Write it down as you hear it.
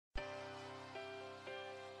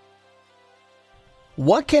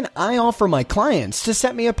What can I offer my clients to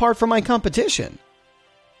set me apart from my competition?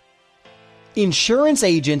 Insurance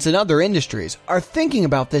agents in other industries are thinking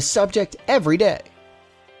about this subject every day.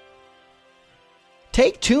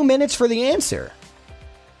 Take 2 minutes for the answer.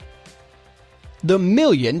 The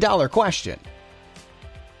 $1,000,000 question.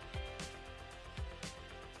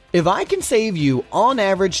 If I can save you on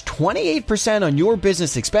average 28% on your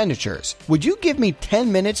business expenditures, would you give me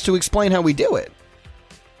 10 minutes to explain how we do it?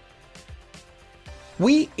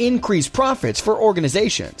 We increase profits for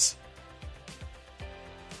organizations.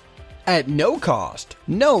 At no cost,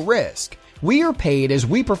 no risk, we are paid as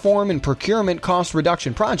we perform in procurement cost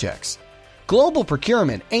reduction projects, global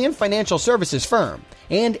procurement and financial services firm,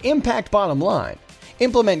 and impact bottom line,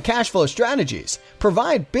 implement cash flow strategies,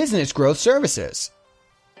 provide business growth services.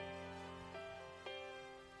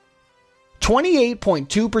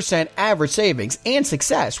 28.2% average savings and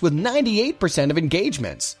success with 98% of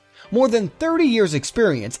engagements. More than 30 years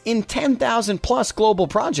experience in 10,000 plus global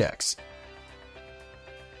projects.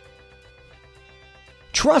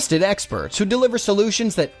 Trusted experts who deliver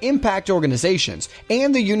solutions that impact organizations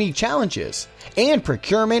and their unique challenges. And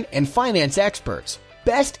procurement and finance experts.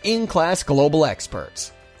 Best-in-class global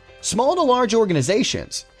experts. Small to large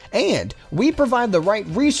organizations. And we provide the right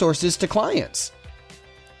resources to clients.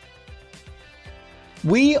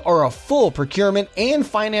 We are a full procurement and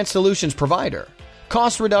finance solutions provider.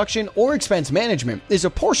 Cost reduction or expense management is a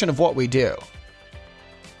portion of what we do.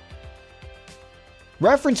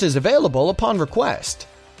 References available upon request.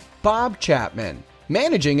 Bob Chapman,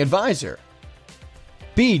 Managing Advisor.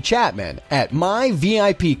 B. Chapman at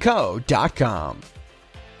myvipco.com.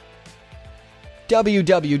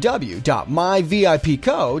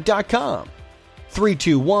 www.myvipco.com.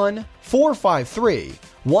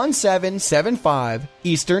 321-453-1775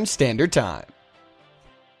 Eastern Standard Time.